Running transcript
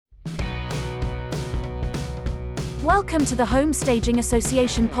Welcome to the Home Staging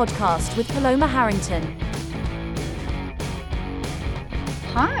Association podcast with Paloma Harrington.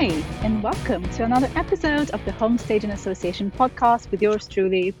 Hi, and welcome to another episode of the Home Staging Association podcast with yours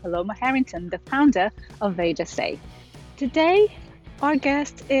truly, Paloma Harrington, the founder of APDO. Today, our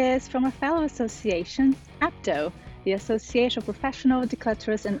guest is from a fellow association, APDO, the Association of Professional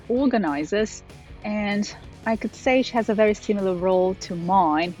Declutterers and Organizers, and I could say she has a very similar role to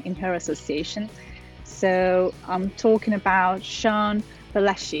mine in her association. So I'm talking about Siân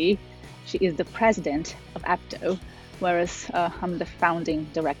Pelleschi. She is the president of APDO, whereas I'm the founding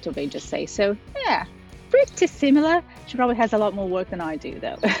director of APDO. So yeah, pretty similar. She probably has a lot more work than I do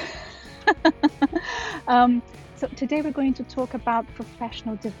though. So today we're going to talk about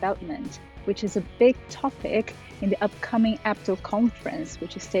professional development, which is a big topic in the upcoming APDO conference,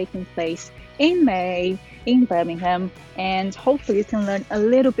 which is taking place in May in Birmingham. And hopefully you can learn a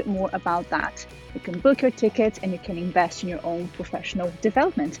little bit more about that. You can book your ticket and you can invest in your own professional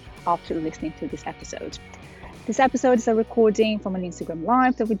development after listening to this episode. This episode is a recording from an Instagram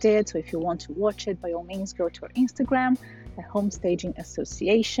live that we did. So if you want to watch it, by all means, go to our Instagram, the Home Staging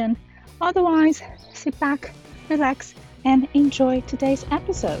Association. Otherwise, sit back, relax, and enjoy today's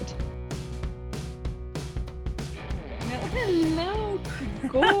episode. Hello,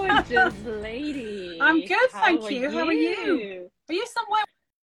 gorgeous lady. I'm good, thank you. How are you? Are you somewhere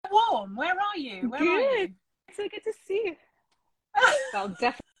warm? Where are you? Where are you? So good to see you. Well,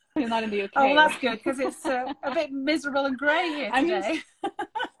 definitely not in the UK. Oh, well, that's good because it's a bit miserable and grey here today.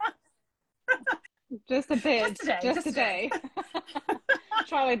 Just a bit. Just today.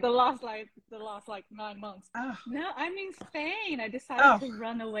 Probably the last 9 months. Oh. No, I'm in Spain. I decided to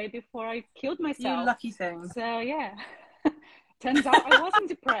run away before I killed myself. You lucky thing. So yeah. Turns out I wasn't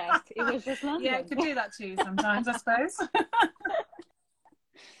depressed. It was just London. Yeah, it could do that to you sometimes, I suppose.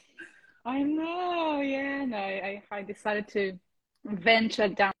 I know, yeah. No, I decided to venture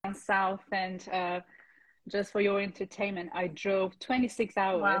down south and just for your entertainment, I drove 26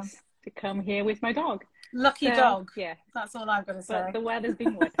 hours to come here with my dog. Lucky dog. Yeah. That's all I've got to say. But the weather's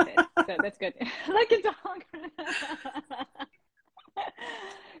been worth it, so that's good. Lucky dog.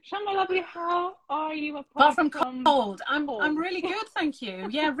 Siân, my lovely, how are you apart from cold? I'm really good, thank you.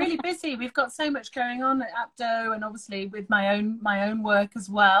 Yeah, really busy. We've got so much going on at APDO and obviously with my own work as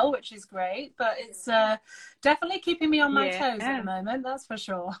well, which is great. But it's definitely keeping me on my toes at the moment, that's for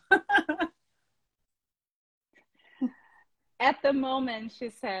sure. At the moment, she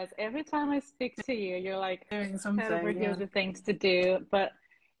says, every time I speak to you, you're like doing something. Here's the things to do, but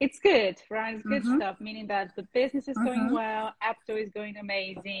it's good, right? It's good stuff, meaning that the business is going well, APDO is going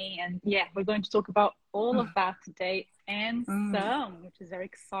amazing, and yeah, we're going to talk about all of that today and some, which is very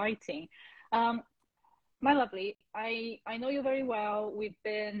exciting. My lovely, I know you very well. We've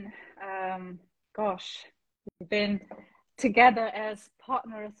been, we've been together as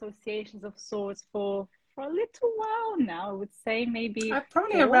partner associations of sorts for a little while now. I would say maybe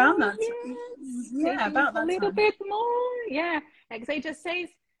probably around that. Yeah, about that. A little bit more. Yeah, because APDO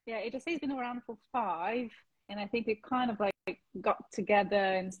has been around for 5, and I think we kind of like got together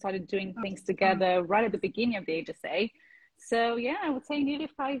and started doing things together right at the beginning of the APDO. So yeah, I would say nearly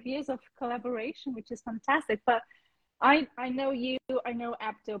 5 years of collaboration, which is fantastic. But I know you, I know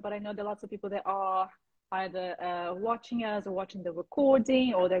APDO, but I know there are lots of people that are either watching us or watching the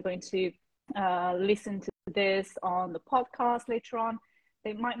recording, or they're going to listen to this on the podcast later on.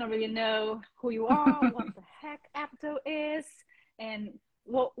 They might not really know who you are, what the heck APDO is, and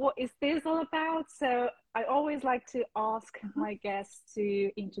what is this all about. So I always like to ask my guests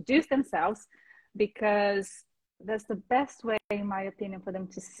to introduce themselves, because that's the best way, in my opinion, for them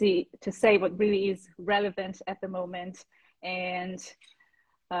to say what really is relevant at the moment. And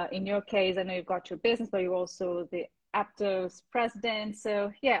in your case, I know you've got your business, but you're also the APDO's president.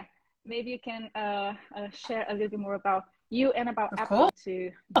 So yeah, maybe you can share a little bit more about you and about APDO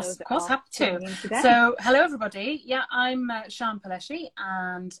to those that are happy to. Today. So hello everybody. Yeah, I'm Siân Pelleschi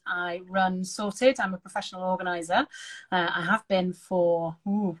and I run Sorted. I'm a professional organizer. I have been for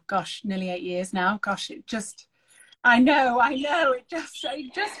nearly 8 years now. I know it just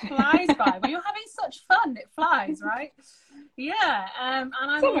flies by. When you're having such fun, it flies, right? Yeah, and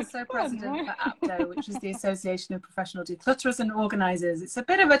I'm also president for APDO, which is the Association of Professional Declutterers and Organisers. It's a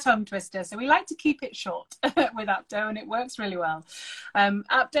bit of a tongue twister, so we like to keep it short with APDO, and it works really well.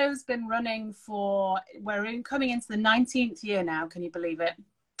 APDO's been running we're coming into the 19th year now, can you believe it?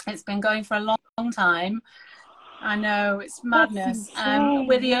 It's been going for a long time. I know, it's madness.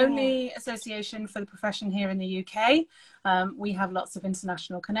 We're the only association for the profession here in the UK. We have lots of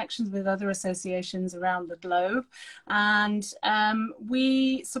international connections with other associations around the globe. And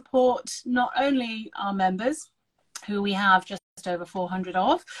we support not only our members, who we have just over 400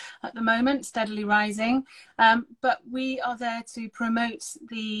 of at the moment, steadily rising. But we are there to promote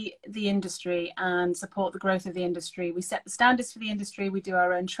the industry and support the growth of the industry. We set the standards for the industry. We do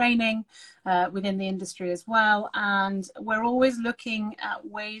our own training within the industry as well. And we're always looking at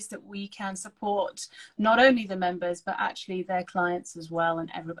ways that we can support not only the members, but actually their clients as well,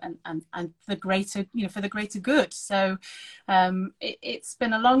 and the greater, for the greater good. So it's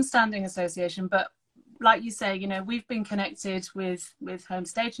been a long-standing association, but like you say, we've been connected with Home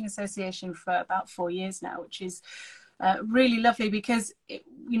Staging Association for about 4 years now, which is really lovely because,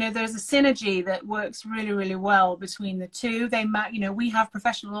 there's a synergy that works really, really well between the two. We have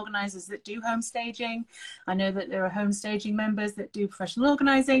professional organisers that do home staging. I know that there are home staging members that do professional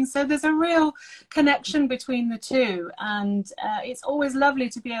organising. So there's a real connection between the two. And it's always lovely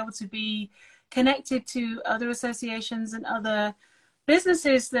to be able to be connected to other associations and other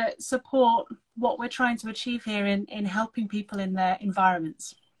businesses that support what we're trying to achieve here in helping people in their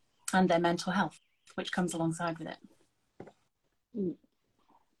environments and their mental health, which comes alongside with it.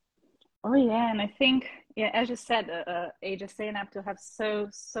 Oh yeah, and I think, as you said, HSA and APDO have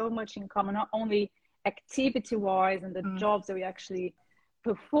so much in common, not only activity-wise and the jobs that we actually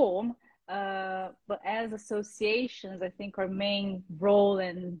perform, but as associations, I think our main role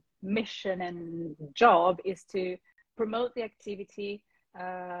and mission and job is to promote the activity,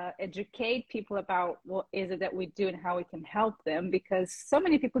 educate people about what is it that we do and how we can help them, because so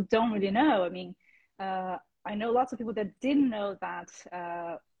many people don't really know. I mean, I know lots of people that didn't know that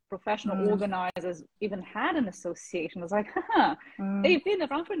professional organizers even had an association. I was like, they've been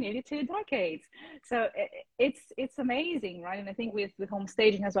around for nearly 2 decades. So it's amazing, right? And I think with home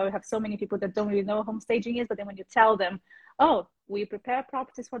staging as well, we have so many people that don't really know what home staging is, but then when you tell them, oh, we prepare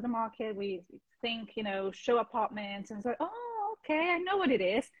properties for the market, we think, show apartments, and it's like, oh, okay, I know what it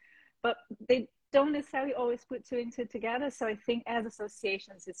is, but they don't necessarily always put two and two together. So I think as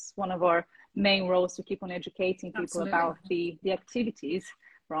associations, it's one of our main roles to keep on educating people about the activities,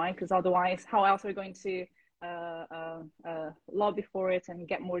 right? Because otherwise, how else are we going to lobby for it and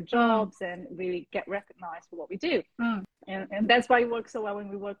get more jobs and really get recognized for what we do? And that's why it works so well when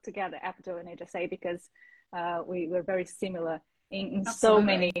we work together, APDO and HSA, because we're very similar in so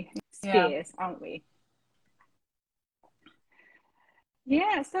many spheres, aren't we?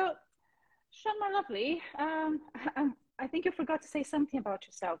 Yeah, so Siân, my lovely, I think you forgot to say something about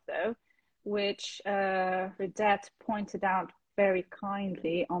yourself though, which Redette pointed out very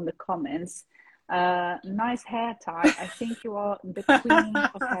kindly on the comments. Nice hair tie. I think you are the queen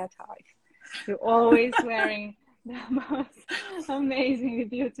of hair ties. You're always wearing the most amazingly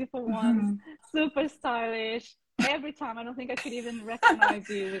beautiful ones, super stylish. Every time, I don't think I could even recognize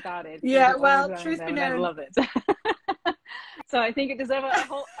you without it. Yeah, well, truth be known, I love it. So I think you deserve a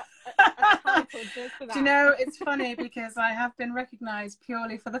whole a title just for that. Do you know, it's funny because I have been recognized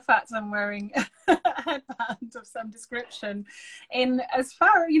purely for the fact I'm wearing a headband of some description in as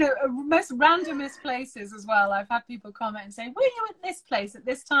far, most randomest places as well. I've had people comment and say, were you at this place at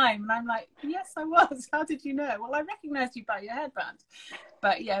this time? And I'm like, yes, I was. How did you know? Well, I recognized you by your headband.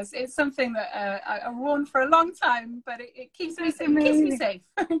 But yes, it's something that I've worn for a long time, but it keeps me safe.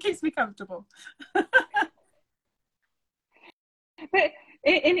 It keeps me comfortable. But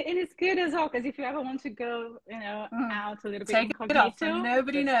it's good as well, because if you ever want to go, out a little bit incognito, it off and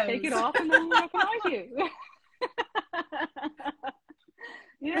nobody knows. Take it off and no one recognize you.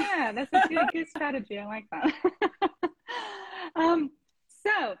 Yeah, that's a good strategy. I like that.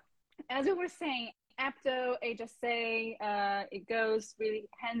 So, as we were saying, APDO, HSA, it goes really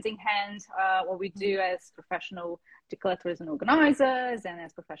hand in hand, what we do as professional declarators and organizers and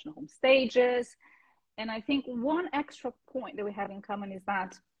as professional home stagers. And I think one extra point that we have in common is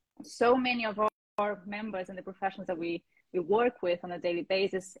that so many of our members and the professionals that we work with on a daily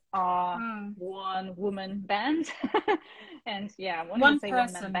basis are one woman band. And yeah, one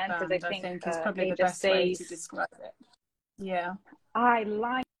person band, because I think is probably the best way to describe it. Yeah. I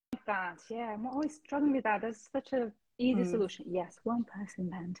like that. Yeah, I'm always struggling with that. That's such an easy solution. Yes, one person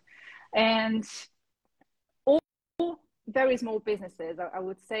band. And very small businesses, I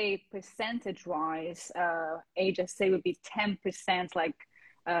would say percentage-wise, HSA would be 10%, like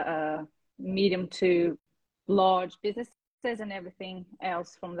medium to large businesses, and everything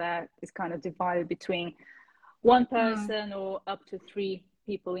else from that is kind of divided between one person or up to 3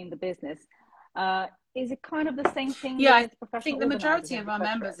 people in the business. Is it kind of the same thing? Yeah, I think the majority of our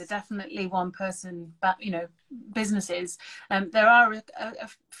members are definitely one person, but businesses. There are a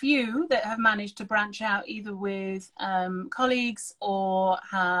few that have managed to branch out either with colleagues or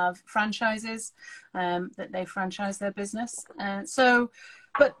have franchises that they franchise their business.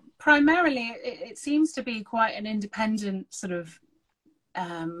 But primarily it seems to be quite an independent sort of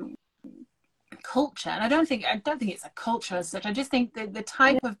culture, and I don't think it's a culture as such. I just think that the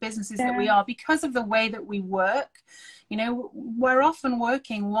type of businesses that we are, because of the way that we work, you know, we're often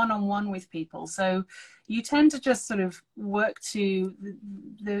working one-on-one with people, so you tend to just sort of work to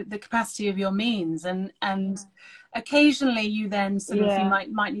the capacity of your means, and occasionally you then sort of you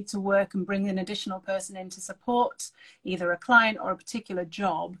might need to work and bring an additional person in to support either a client or a particular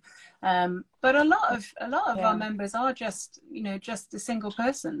job. But a lot of our members are just, you know, just a single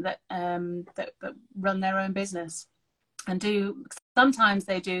person that run their own business, and sometimes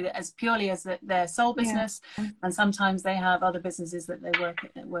they do it as purely as their sole business, and sometimes they have other businesses that they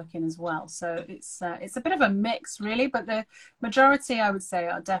work in as well. So it's a bit of a mix, really, but the majority, I would say,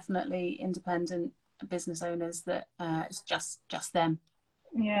 are definitely independent business owners that it's just them.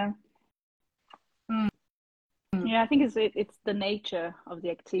 Yeah. Yeah, I think it's the nature of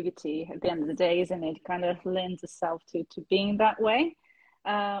the activity at the end of the day, isn't it? It kind of lends itself to being that way.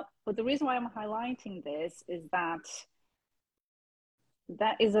 But the reason why I'm highlighting this is that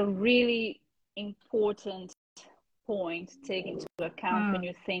is a really important point to take into account when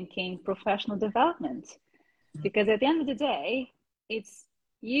you're thinking professional development. Because at the end of the day, it's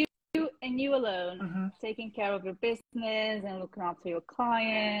you and you alone taking care of your business and looking after your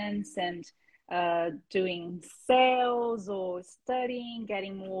clients and doing sales or studying,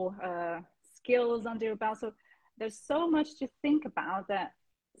 getting more skills under your belt. So there's so much to think about that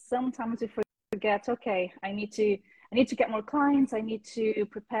sometimes we forget, okay, I need to get more clients, I need to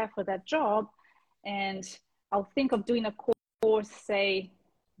prepare for that job, and I'll think of doing a course, say,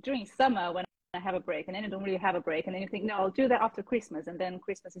 during summer when I have a break, and then I don't really have a break, and then you think, no, I'll do that after Christmas, and then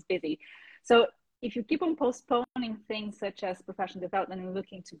Christmas is busy. So if you keep on postponing things such as professional development and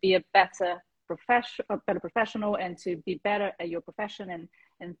looking to be a better professional and to be better at your profession,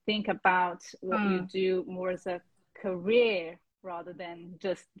 and think about what you do more as a career rather than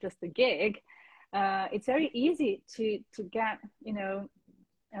just a gig, it's very easy to get, you know,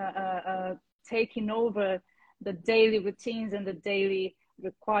 taking over the daily routines and the daily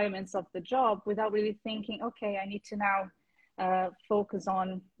requirements of the job without really thinking, okay, I need to now focus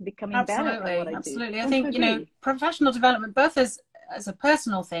on becoming better at what I do. Absolutely. I think, you know, professional development, both as a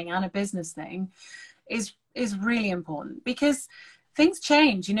personal thing and a business thing, is really important, because things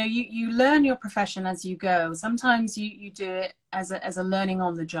change. You know, you learn your profession as you go. Sometimes you do it as a learning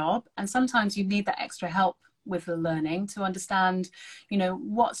on the job, and sometimes you need that extra help with the learning to understand, you know,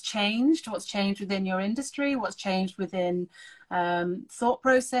 what's changed within your industry, what's changed within thought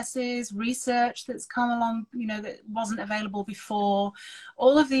processes, research that's come along, you know, that wasn't available before.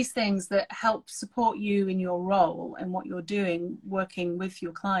 All of these things that help support you in your role and what you're doing, working with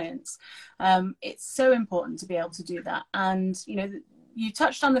your clients. It's so important to be able to do that. And, you know, you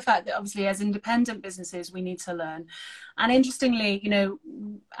touched on the fact that obviously as independent businesses, we need to learn. And interestingly, you know,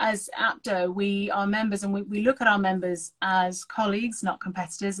 as APDO, we are members, and we look at our members as colleagues, not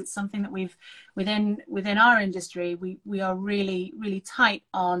competitors. It's something that we've, within our industry, we are really, really tight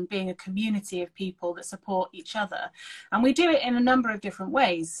on being a community of people that support each other. And we do it in a number of different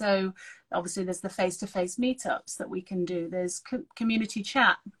ways. So obviously there's the face-to-face meetups that we can do. There's community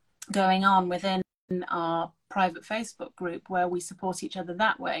chat going on within our private Facebook group where we support each other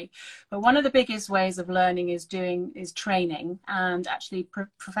that way. But one of the biggest ways of learning is training, and actually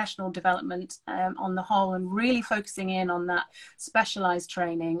professional development on the whole, and really focusing in on that specialized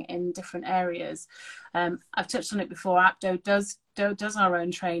training in different areas. I've touched on it before. APDO does our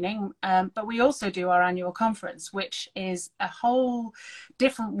own training, but we also do our annual conference, which is a whole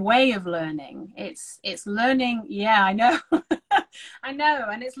different way of learning. It's learning, yeah, I know. I know,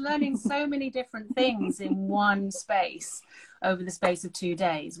 and it's learning so many different things in one space over the space of 2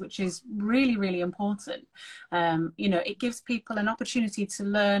 days, which is really, really important. You know, it gives people an opportunity to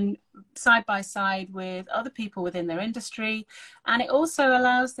learn side by side with other people within their industry, and it also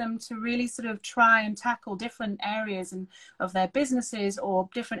allows them to really sort of try and tackle different areas of their businesses, or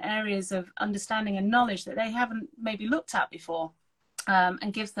different areas of understanding and knowledge that they haven't maybe looked at before,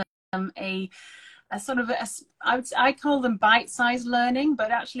 and gives them a sort of I call them bite-sized learning,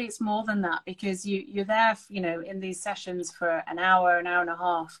 but actually it's more than that, because you're there, you know, in these sessions for an hour and a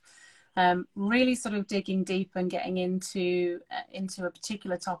half, really sort of digging deep and getting into a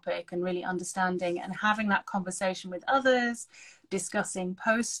particular topic, and really understanding and having that conversation with others, discussing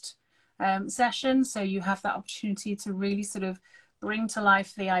post session. So you have that opportunity to really sort of bring to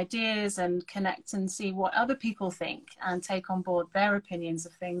life the ideas and connect and see what other people think, and take on board their opinions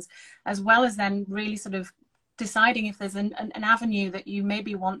of things, as well as then really sort of deciding if there's an avenue that you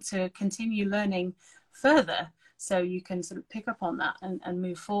maybe want to continue learning further. so you can sort of pick up on that and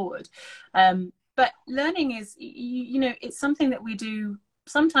move forward. But learning is, you know, it's something that we do.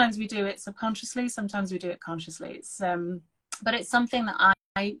 Sometimes we do it subconsciously, sometimes we do it consciously. But it's something that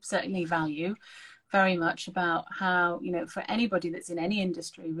I certainly value very much, about how, you know, for anybody that's in any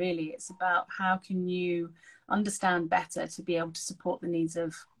industry, really, it's about how can you understand better to be able to support the needs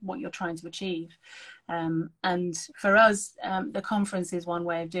of what you're trying to achieve. And for us, the conference is one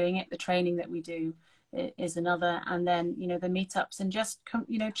way of doing it. The training that we do is another. And then, you know, the meetups and just,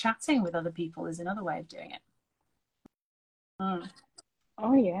 you know, chatting with other people is another way of doing it.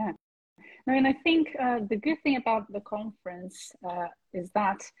 Oh, yeah. I mean, I think the good thing about the conference is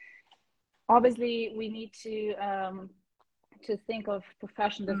that obviously we need to think of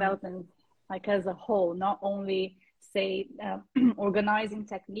professional development like as a whole, not only say organizing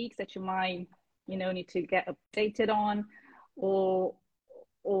techniques that you might, you know, need to get updated on, or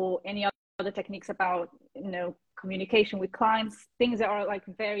any other techniques about, you know, communication with clients, things that are like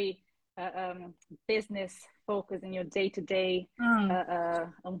very business focused in your day-to-day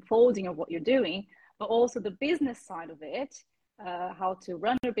unfolding of what you're doing, but also the business side of it, how to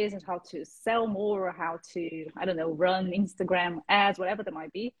run your business, how to sell more, or how to, I don't know, run Instagram ads, whatever that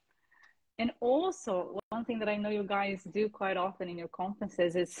might be. And also, one thing that I know you guys do quite often in your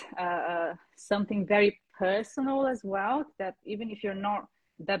conferences is something very personal as well, that even if you're not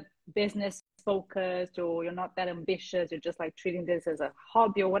that business focused or you're not that ambitious, you're just like treating this as a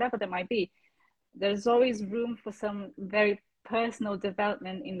hobby or whatever that might be, there's always room for some very personal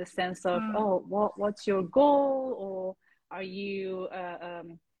development in the sense of, oh, what's your goal? Or are you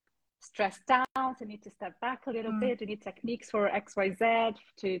stressed out and need to step back a little bit? You need techniques for XYZ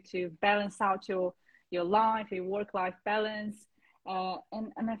to balance out your life, your work-life balance.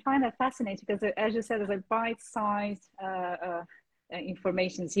 And I find that fascinating because, as you said, there's like bite-sized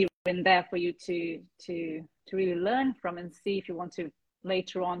information here and there for you to really learn from and see if you want to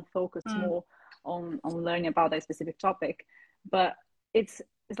later on focus more on learning about that specific topic. But it's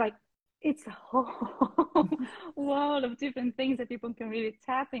like it's a whole world of different things that people can really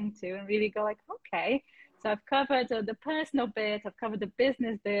tap into and really go like, okay, so I've covered the personal bit, I've covered the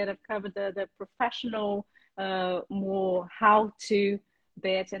business bit, I've covered the professional more how-to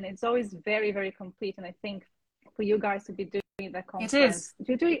bit, and it's always very, very complete. And I think for you guys to be doing that conference,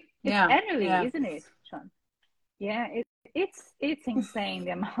 you do it annually, isn't it, Sean? Yeah, it's insane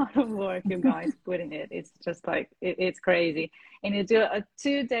the amount of work you guys put in it. It's just like it's crazy. And you do a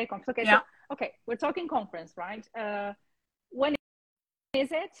 2-day conference. Okay, so we're talking conference, right? When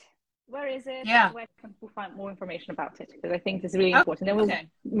is it? Where is it? Where can people find more information about it? Because I think it's really important. Then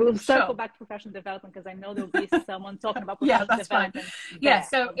we'll circle back to professional development, because I know there'll be someone talking about professional development.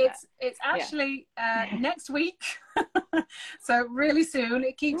 So it's actually next week. So really soon.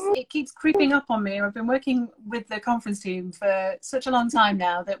 It keeps creeping up on me. I've been working with the conference team for such a long time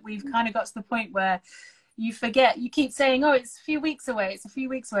now that we've kind of got to the point where you forget. You keep saying, oh, it's a few weeks away. It's a few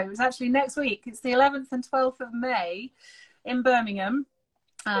weeks away. It was actually next week. It's the 11th and 12th of May in Birmingham.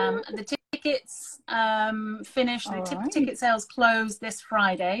 The tickets finish. The ticket sales close this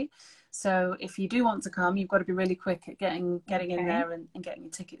Friday. So if you do want to come, you've got to be really quick at getting in there and getting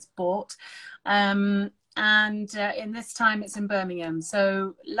your tickets bought. And in this time it's in Birmingham.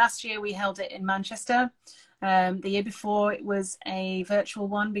 So last year we held it in Manchester. The year before it was a virtual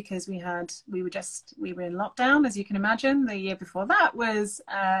one because we were in lockdown, as you can imagine. The year before that was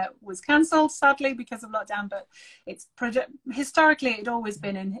cancelled, sadly, because of lockdown. But it's historically it had always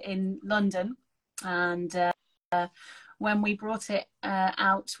been in London, and when we brought it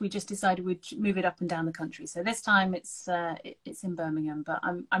out, we just decided we'd move it up and down the country. So this time it's in Birmingham, but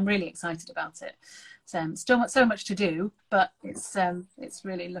I'm really excited about it. Still so much to do, but it's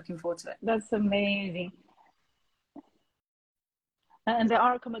really looking forward to it. That's amazing. And there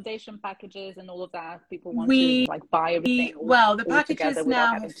are accommodation packages and all of that. People want to like buy everything. Well, the packages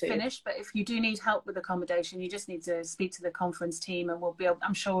now have finished, but if you do need help with accommodation, you just need to speak to the conference team, and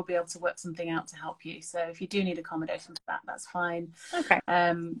I'm sure we'll be able to work something out to help you. So if you do need accommodation for that, that's fine. Okay.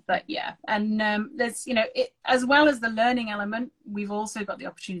 But yeah, and there's, you know, as well as the learning element, we've also got the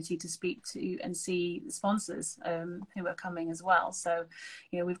opportunity to speak to and see the sponsors who are coming as well. So,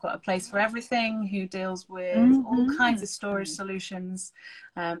 you know, we've got a place for everything who deals with all kinds of storage solutions.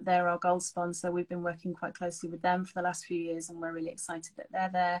 They're our gold sponsor. We've been working quite closely with them for the last few years, and we're really excited that they're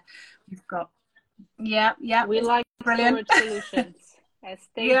there. We've got we like brilliant storage solutions as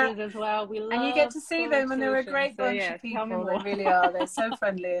stages as well. We love, and you get to see them, and they're a great bunch of tell me people. more. They really are. They're so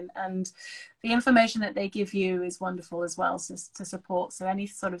friendly, and the information that they give you is wonderful as well to support. So any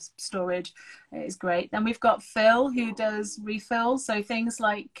sort of storage is great. Then we've got Phil, who does refills, so things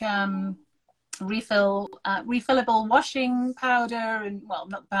like refillable washing powder, and well,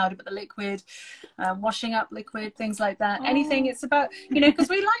 not the powder but the liquid, washing up liquid, things like that. Anything. It's about, because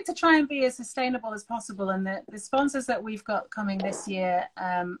we like to try and be as sustainable as possible, and the sponsors that we've got coming this year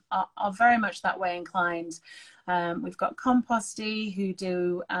are very much that way inclined. We've got Composty, who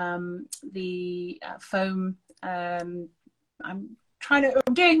do the foam. I'm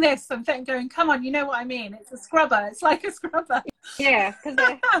doing this. I'm going, come on, you know what I mean. It's a scrubber. It's like a scrubber. Yeah,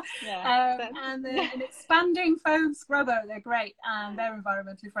 because and an expanding foam scrubber. They're great, and they're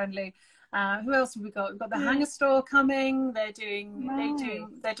environmentally friendly. Who else have we got? We've got the hanger store coming. They're doing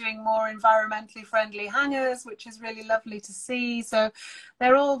more environmentally friendly hangers, which is really lovely to see. So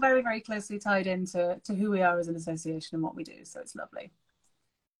they're all very, very closely tied into who we are as an association and what we do. So it's lovely.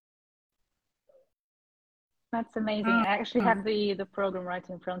 That's amazing. I actually have the program right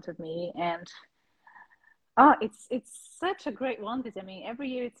in front of me, and it's such a great one. I mean, every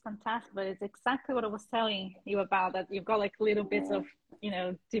year it's fantastic, but it's exactly what I was telling you about, that you've got like little bits of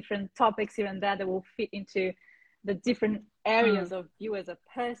different topics here and there that will fit into the different areas of you as a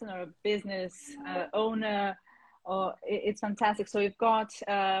person or a business owner. Or it's fantastic. So we've got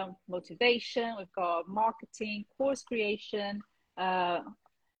motivation, we've got marketing, course creation,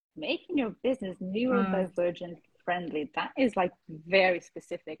 making your business neurodivergent friendly. That is like very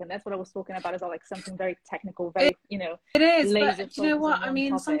specific, and that's what I was talking about, is all like something very technical, very it is, laser but you know what I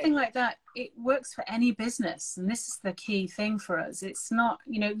mean, topic. something like that, it works for any business, and this is the key thing for us. It's not,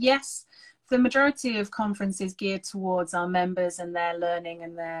 yes, the majority of conference is geared towards our members and their learning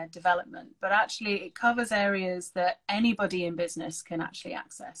and their development, but actually it covers areas that anybody in business can actually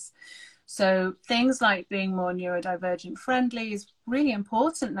access. So things like being more neurodivergent friendly is really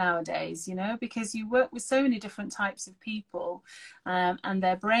important nowadays, because you work with so many different types of people, and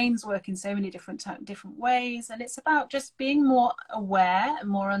their brains work in so many different ways. And it's about just being more aware and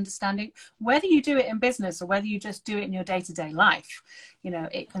more understanding, whether you do it in business or whether you just do it in your day-to-day life.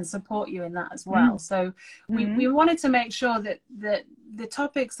 It can support you in that as well. So we wanted to make sure that the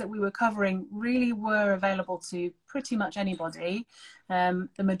topics that we were covering really were available to pretty much anybody, the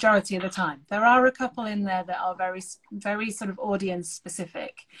majority of the time. There are a couple in there that are very, very sort of audience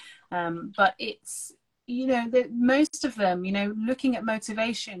specific, but it's, most of them, looking at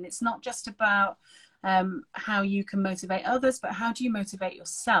motivation, it's not just about how you can motivate others, but how do you motivate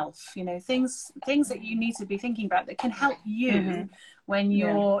yourself? Things that you need to be thinking about that can help you when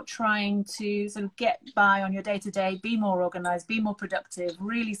you're trying to sort of get by on your day-to-day, be more organized, be more productive,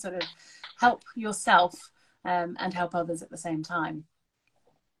 really sort of help yourself and help others at the same time.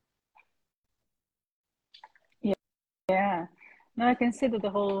 Yeah. No, I can see that the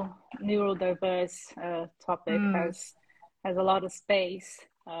whole neurodiverse topic has a lot of space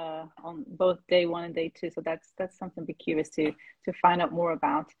on both day one and day two. So that's something to be curious to find out more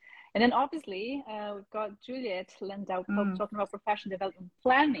about. And then obviously we've got Juliet Landau-Pope talking about professional development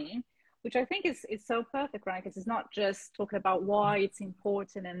planning, which I think is so perfect, right? Because it's not just talking about why it's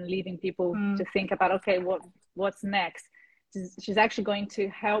important and leaving people to think about, okay, what's next. She's actually going to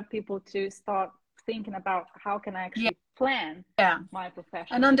help people to start thinking about how can I actually plan my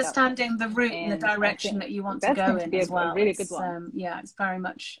profession and understanding the route and the direction that you want to go in as well. A really good one. It's very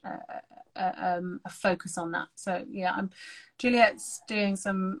much a focus on that. So Juliet's doing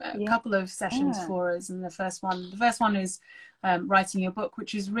a couple of sessions for us, and the first one is writing your book,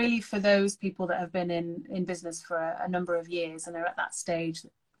 which is really for those people that have been in business for a number of years and are at that stage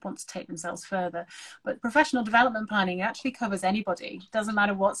that want to take themselves further. But professional development planning actually covers anybody. It doesn't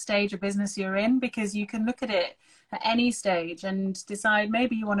matter what stage of business you're in, because you can look at it at any stage and decide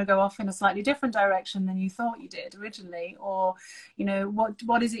maybe you want to go off in a slightly different direction than you thought you did originally, or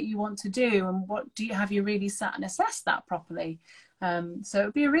what is it you want to do, and have you really sat and assessed that properly. So it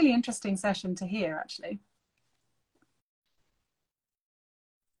would be a really interesting session to hear, actually.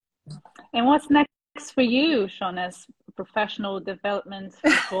 And what's next for you, Sean, as professional development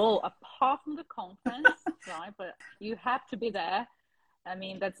goal, apart from the conference, right? But you have to be there. I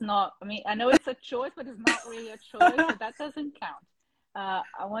mean, I know it's a choice, but it's not really a choice, so that doesn't count.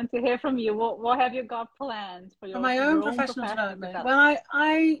 I want to hear from you. What have you got planned for my own professional development? Well,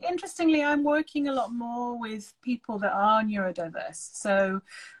 I interestingly, I'm working a lot more with people that are neurodiverse. So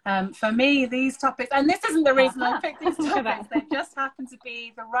for me, these topics, and this isn't the reason I picked these topics, they just happen to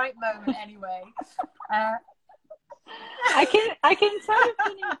be the right moment anyway. I can tell you've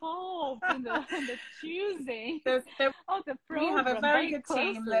been involved in the choosing of the program. We have a very good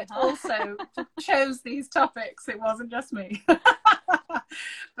team that also chose these topics. It wasn't just me.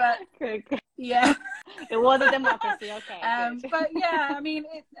 But okay. yeah, It was a democracy. Okay. Good. But yeah, I mean,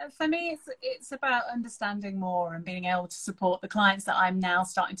 for me, it's about understanding more and being able to support the clients that I'm now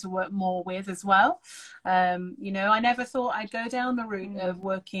starting to work more with as well. You know, I never thought I'd go down the route of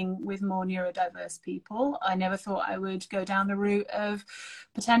working with more neurodiverse people. I never thought I would go down the route of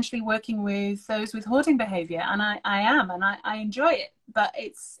potentially working with those with hoarding behavior, and I am, and I enjoy it. But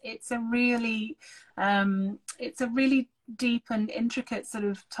it's a really deep and intricate sort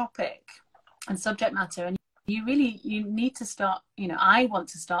of topic and subject matter, and you need to start, you know, I want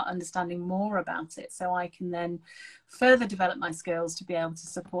to start understanding more about it so I can then further develop my skills to be able to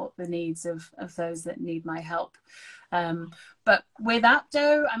support the needs of those that need my help. But with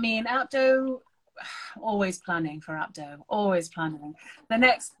APDO, I mean, APDO, always planning for APDO, always planning. The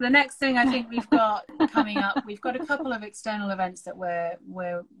next thing I think we've got coming up, we've got a couple of external events that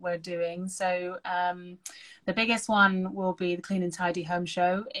we're doing. So the biggest one will be the Clean and Tidy Home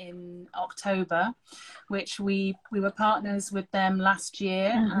Show in October, which we were partners with them last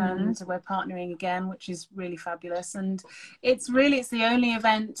year, and we're partnering again, which is really fabulous. And it's the only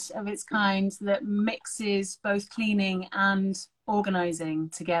event of its kind that mixes both cleaning and organising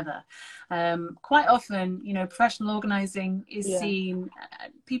together. Quite often, you know, professional organising is seen,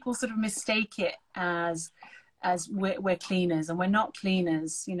 people sort of mistake it as we're cleaners, and we're not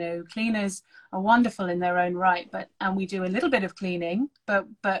cleaners. You know, cleaners are wonderful in their own right, and we do a little bit of cleaning, but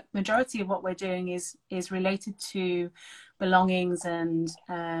majority of what we're doing is related to belongings and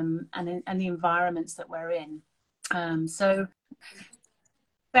the environments that we're in. So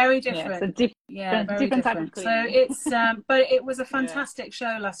very different. Very different. So it's but it was a fantastic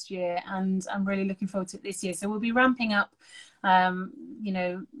show last year, and I'm really looking forward to it this year. So we'll be ramping up you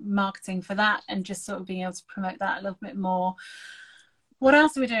know, marketing for that, and just sort of being able to promote that a little bit more. What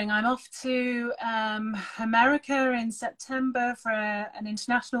else are we doing? I'm off to America in September for an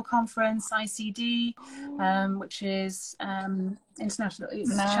international conference, ICD, which is international.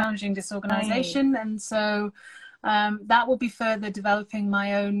 It's challenging disorganization, and so that will be further developing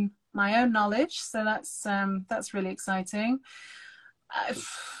my own knowledge. So that's really exciting.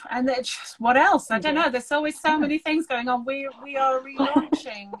 And then what else? I don't know. There's always so many things going on. We are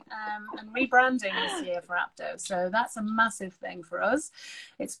relaunching and rebranding this year for APDO, so that's a massive thing for us.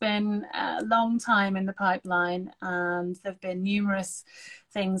 It's been a long time in the pipeline, and there've been numerous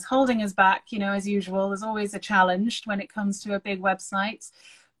things holding us back. You know, as usual, there's always a challenge when it comes to a big website.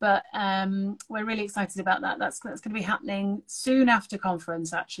 But we're really excited about that. That's going to be happening soon after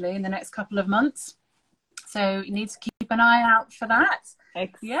conference, actually, in the next couple of months. So you need to keep an eye out for that.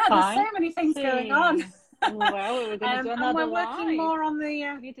 Yeah, there's so many things going on. Well, we're going to do another and we're working more on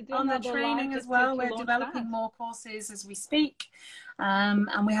the training as well. We're developing more courses as we speak.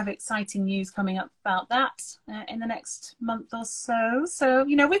 And we have exciting news coming up about that in the next month or so. So,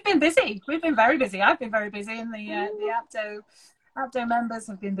 you know, we've been busy. We've been very busy. I've been very busy, and the APDO members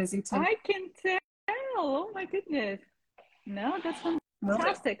have been busy too. I can tell. Oh my goodness. No, that's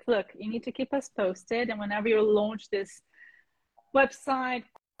fantastic. Look, you need to keep us posted, and whenever you launch this website,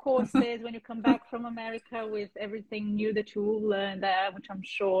 courses, when you come back from America with everything new that you will learn there, which I'm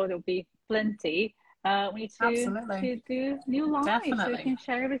sure there'll be plenty, we need to do new live. Definitely. So you can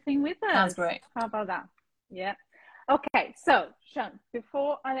share everything with us. That's great. How about that? Yeah. Okay, so Siân,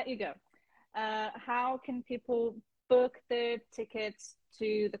 before I let you go, how can people book their tickets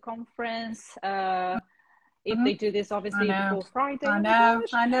to the conference? If they do this, obviously, before Friday. I know.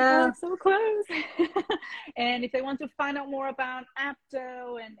 So close. And if they want to find out more about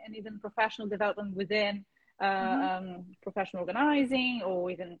APDO and even professional development within professional organizing, or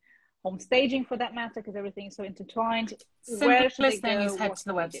even home staging for that matter, because everything is so intertwined. Simplest thing is head to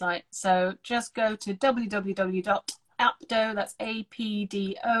the website. So just go to www.apdo, that's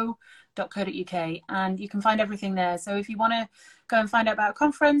apdo.co.uk, and you can find everything there. So if you want to go and find out about a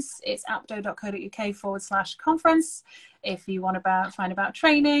conference, it's apdo.co.uk/conference. If you want to find about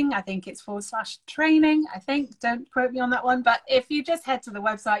training, I think it's /training. I think, don't quote me on that one, but if you just head to the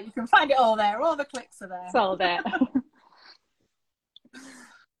website, you can find it all there. All the clicks are there. It's all there.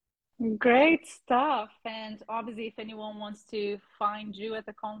 Great stuff. And obviously, if anyone wants to find you at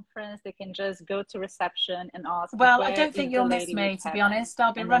the conference, they can just go to reception and ask. Well, I don't think you'll miss me, to be honest.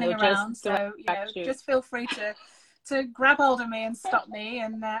 I'll be running around, so just feel free to grab hold of me and stop me,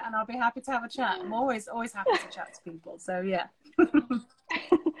 and I'll be happy to have a chat. I'm always happy to chat to people. So yeah.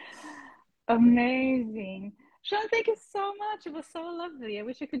 Amazing. Siân, thank you so much. It was so lovely. I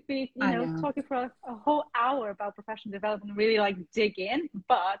wish I could be, talking for a whole hour about professional development, really dig in,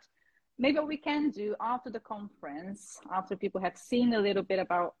 but maybe what we can do after the conference, after people have seen a little bit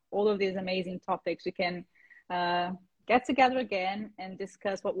about all of these amazing topics, we can get together again and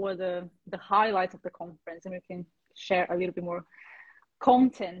discuss what were the highlights of the conference, and we can share a little bit more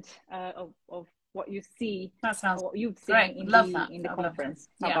content of what you see, That sounds what you've seen great. in the conference.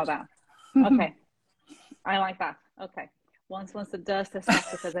 How Yeah. about that? Okay, I like that. Okay, once the dust has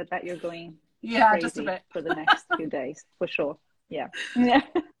settled, because I bet you're going crazy just a bit for the next few days for sure. Yeah.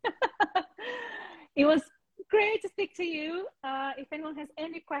 It was great to speak to you. If anyone has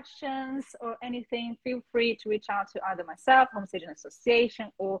any questions or anything, feel free to reach out to either myself, Home Staging Association,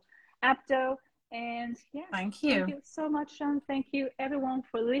 or APDO. And yeah, Thank you so much, Sean. Thank you everyone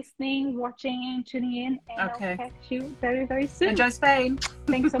for listening, watching, and tuning in. And Okay. I'll catch you very, very soon. Enjoy Spain.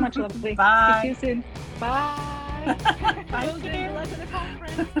 Thanks so much, lovely. Bye. See you soon. Bye. Thank Good you. luck with the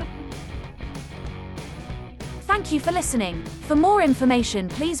conference. Thank you for listening. For more information,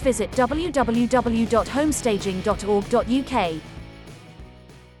 please visit www.homestaging.org.uk.